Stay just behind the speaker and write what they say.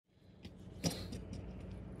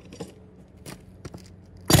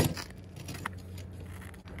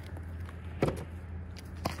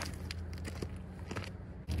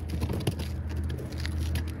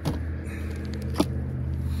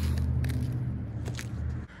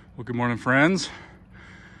Well, good morning, friends.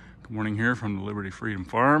 Good morning here from the Liberty Freedom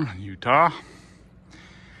Farm, Utah.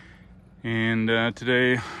 And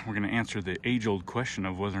today we're going to answer the age-old question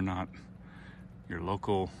of whether or not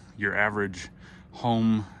your average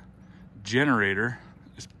home generator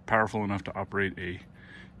is powerful enough to operate a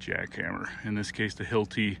jackhammer. In this case, the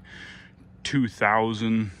HILTI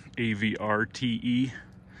 2000 AVR TE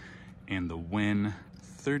and the WEN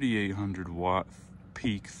 3800 watt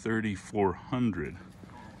peak 3400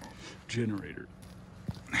 generator.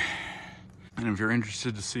 And if you're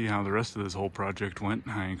interested to see how the rest of this whole project went,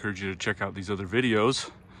 I encourage you to check out these other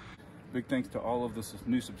videos. Big thanks to all of the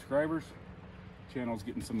new subscribers. The channel's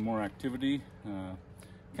getting some more activity. Kind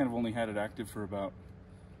of only had it active for about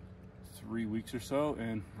 3 weeks or so,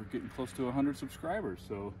 and we're getting close to 100 subscribers.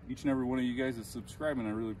 So each and every one of you guys is subscribing. I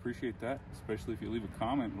really appreciate that, especially if you leave a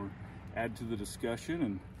comment or add to the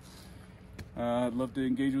discussion, and I'd love to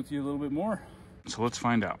engage with you a little bit more. So let's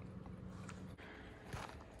find out.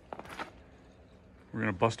 We're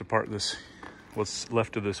gonna bust apart what's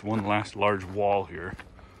left of this one last large wall here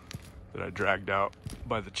that I dragged out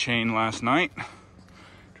by the chain last night.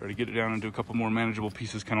 Try to get it down into a couple more manageable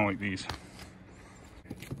pieces, kind of like these.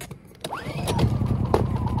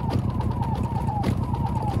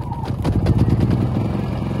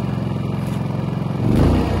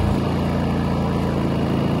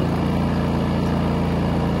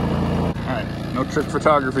 All right, no trick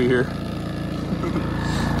photography here.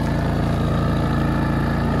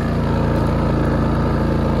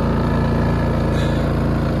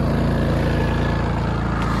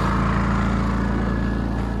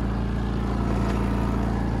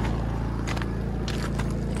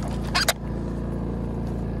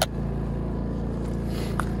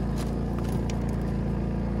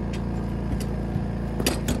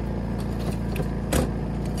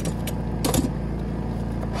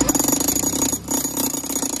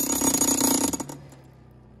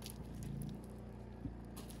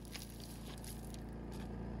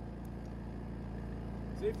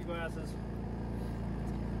 Safety glasses.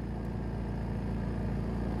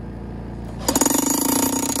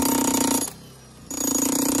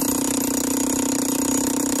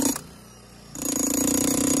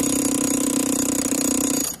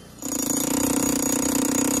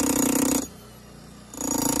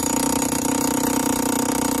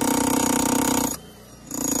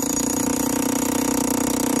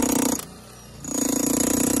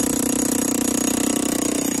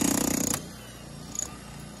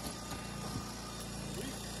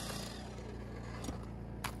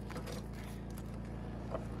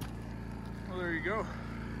 Well, there you go.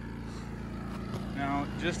 Now,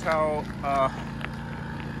 just how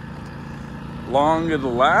long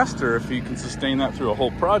it'll last, or if you can sustain that through a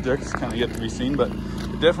whole project, is kind of yet to be seen, but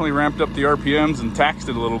it definitely ramped up the RPMs and taxed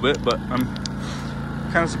it a little bit, but I'm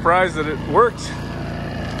kind of surprised that it worked,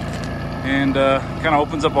 and kind of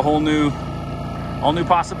opens up a all new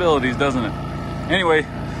possibilities, doesn't it? Anyway,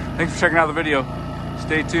 thanks for checking out the video.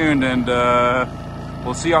 Stay tuned, and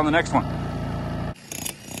we'll see you on the next one.